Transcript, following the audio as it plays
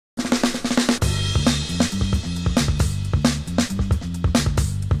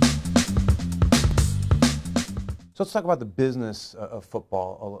So let's talk about the business of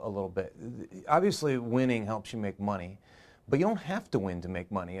football a little bit. Obviously, winning helps you make money, but you don't have to win to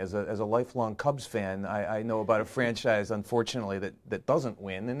make money. As a lifelong Cubs fan, I know about a franchise, unfortunately, that doesn't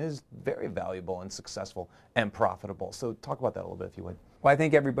win and is very valuable and successful and profitable. So talk about that a little bit, if you would. Well, I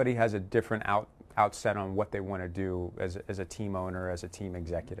think everybody has a different outset on what they want to do as a team owner, as a team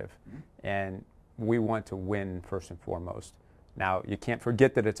executive. And we want to win first and foremost. Now, you can't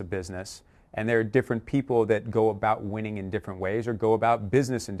forget that it's a business, and there are different people that go about winning in different ways or go about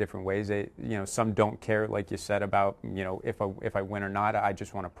business in different ways. Some don't care, like you said, about if I win or not. I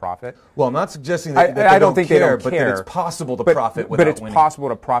just want to profit. Well, I'm not suggesting that I don't think they don't care, but that it's possible to profit without winning. But it's possible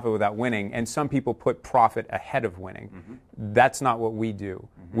to profit without winning, and some people put profit ahead of winning. That's not what we do.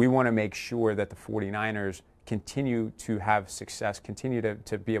 We want to make sure that the 49ers continue to have success, continue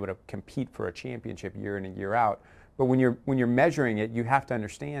to be able to compete for a championship year in and year out. But when you're measuring it, you have to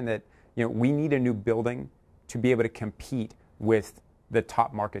understand that we need a new building to be able to compete with the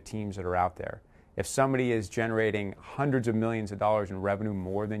top market teams that are out there. If somebody is generating hundreds of millions of dollars in revenue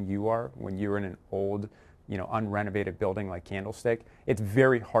more than you are when you're in an old, unrenovated building like Candlestick, it's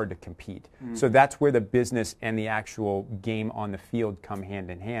very hard to compete. So that's where the business and the actual game on the field come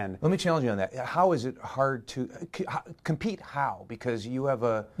hand in hand. Let me challenge you on that. How is it hard to compete? How? Because you have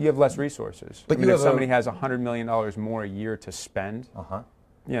less resources. But if somebody has $100 million more a year to spend,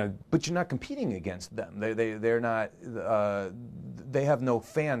 but you're not competing against them. They're not. They have no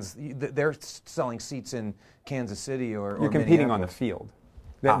fans. They're selling seats in Kansas City or you're competing on the field.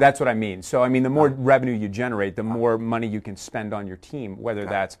 That's what I mean. So, the more revenue you generate, the more money you can spend on your team, whether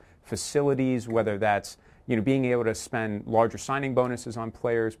that's facilities, whether that's being able to spend larger signing bonuses on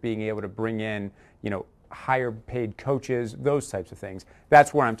players, being able to bring in higher paid coaches, those types of things.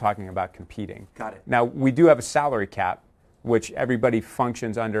 That's where I'm talking about competing. Got it. Now, we do have a salary cap, which everybody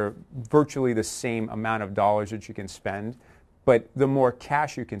functions under virtually the same amount of dollars that you can spend. But the more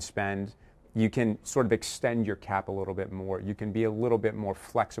cash you can spend, you can sort of extend your cap a little bit more. You can be a little bit more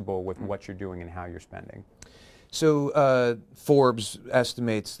flexible with what you're doing and how you're spending. So Forbes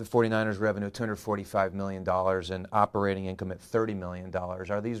estimates the 49ers revenue at $245 million and operating income at $30 million.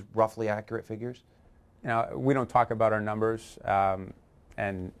 Are these roughly accurate figures? We don't talk about our numbers,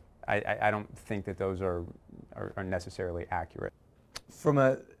 and I don't think that those are necessarily accurate. From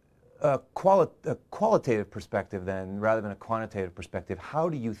a qualitative perspective, then, rather than a quantitative perspective, how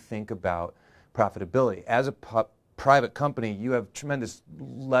do you think about profitability? As a private company, you have tremendous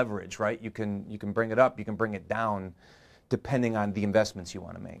leverage, right? You can bring it up, you can bring it down, depending on the investments you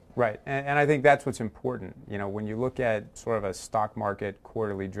want to make. Right, and I think that's what's important. When you look at sort of a stock market,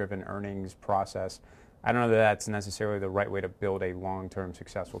 quarterly driven earnings process, I don't know that that's necessarily the right way to build a long-term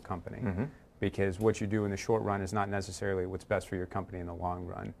successful company. Because what you do in the short run is not necessarily what's best for your company in the long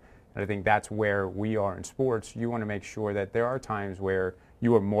run. And I think that's where we are in sports. You want to make sure that there are times where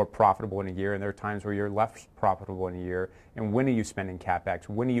you are more profitable in a year and there are times where you're less profitable in a year. And when are you spending CapEx?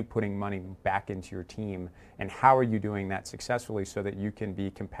 When are you putting money back into your team? And how are you doing that successfully so that you can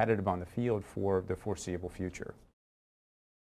be competitive on the field for the foreseeable future?